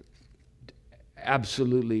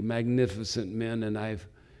 absolutely magnificent men, and I've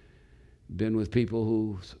been with people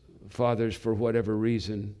whose fathers, for whatever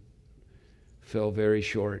reason, fell very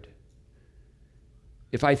short.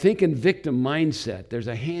 If I think in victim mindset, there's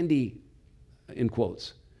a handy, in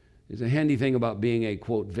quotes, there's a handy thing about being a,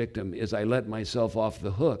 quote, victim, is I let myself off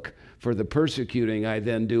the hook for the persecuting I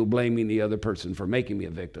then do, blaming the other person for making me a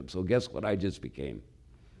victim. So guess what I just became?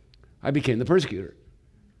 I became the persecutor.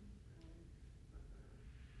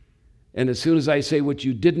 And as soon as I say what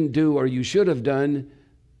you didn't do or you should have done,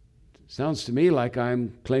 sounds to me like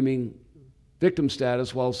I'm claiming victim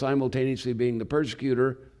status while simultaneously being the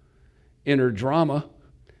persecutor. Inner drama.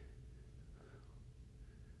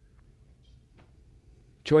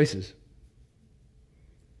 Choices.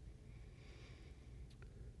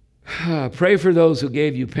 Pray for those who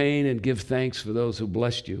gave you pain and give thanks for those who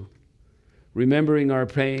blessed you. Remembering our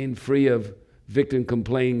pain, free of victim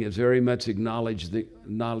complaining, is very much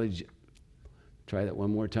try that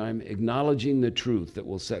one more time. Acknowledging the truth that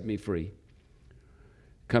will set me free.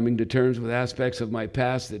 Coming to terms with aspects of my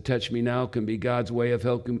past that touch me now can be God's way of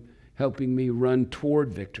helping me run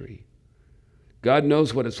toward victory. God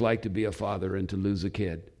knows what it's like to be a father and to lose a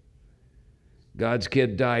kid. God's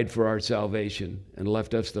kid died for our salvation and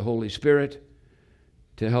left us the Holy Spirit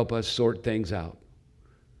to help us sort things out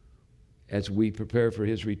as we prepare for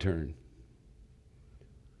his return.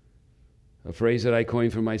 A phrase that I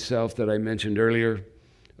coined for myself that I mentioned earlier: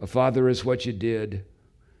 a father is what you did,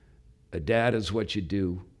 a dad is what you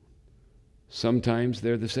do. Sometimes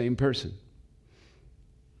they're the same person.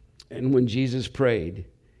 And when Jesus prayed,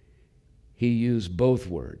 he used both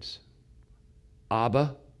words.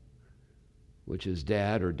 Abba, which is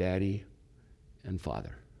dad or daddy, and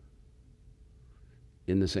father,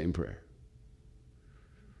 in the same prayer.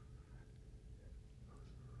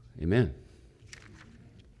 Amen.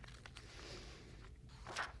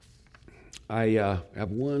 I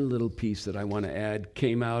have one little piece that I want to add.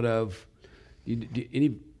 Came out of,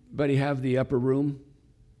 anybody have the upper room?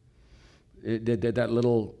 That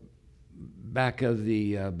little back of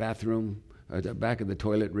the bathroom, or the back of the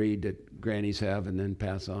toilet read that grannies have and then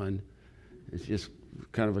pass on. It's just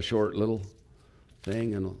kind of a short little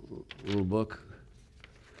thing and a little book.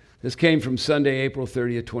 This came from Sunday, April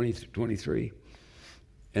 30th, 2023.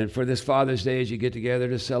 And for this Father's Day, as you get together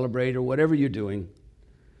to celebrate or whatever you're doing,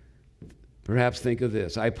 perhaps think of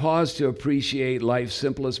this. I pause to appreciate life's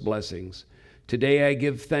simplest blessings. Today I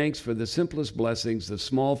give thanks for the simplest blessings, the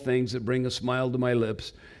small things that bring a smile to my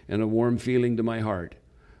lips and a warm feeling to my heart.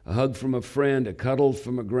 A hug from a friend, a cuddle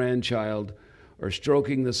from a grandchild, or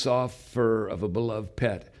stroking the soft fur of a beloved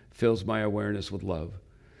pet fills my awareness with love.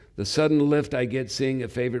 The sudden lift I get seeing a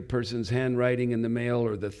favorite person's handwriting in the mail,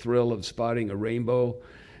 or the thrill of spotting a rainbow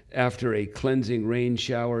after a cleansing rain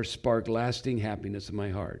shower spark lasting happiness in my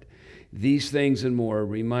heart. These things and more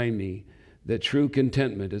remind me that true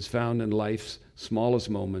contentment is found in life's smallest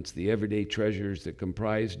moments, the everyday treasures that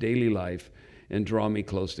comprise daily life and draw me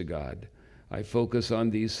close to God. I focus on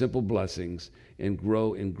these simple blessings and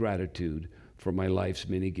grow in gratitude for my life's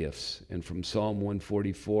many gifts. And from Psalm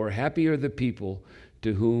 144, happy are the people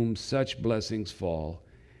to whom such blessings fall.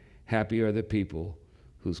 Happy are the people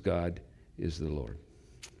whose God is the Lord.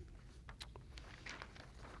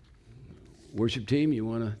 Worship team, you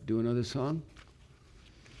want to do another song?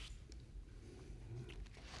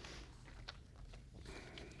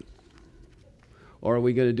 Or are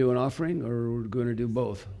we going to do an offering, or are we going to do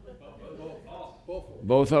both?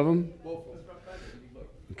 Both of them?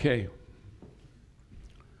 Okay.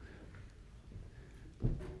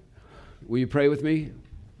 Will you pray with me?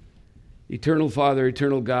 Eternal Father,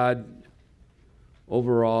 eternal God,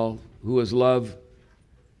 overall, who is love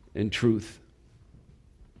and truth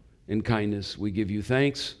and kindness, we give you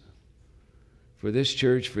thanks for this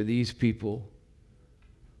church, for these people,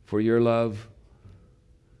 for your love,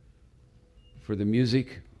 for the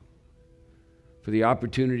music, for the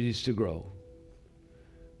opportunities to grow.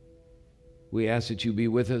 We ask that you be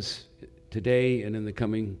with us today and in the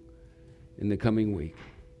coming week.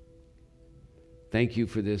 Thank you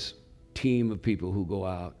for this team of people who go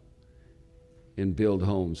out and build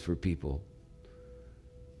homes for people.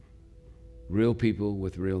 Real people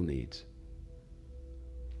with real needs.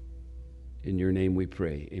 In your name we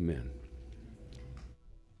pray. Amen.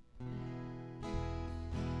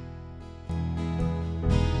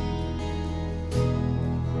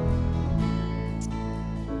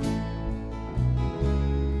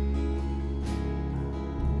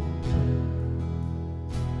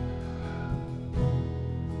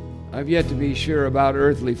 I've yet to be sure about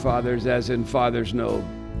earthly fathers, as in fathers know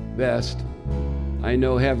best. I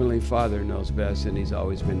know Heavenly Father knows best, and He's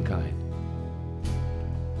always been kind.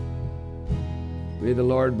 May the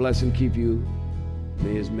Lord bless and keep you.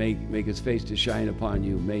 May His make His face to shine upon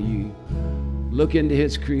you. May you look into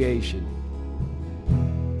His creation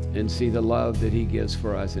and see the love that He gives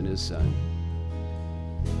for us in His Son.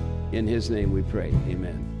 In His name we pray.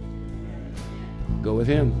 Amen. Go with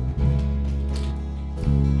Him.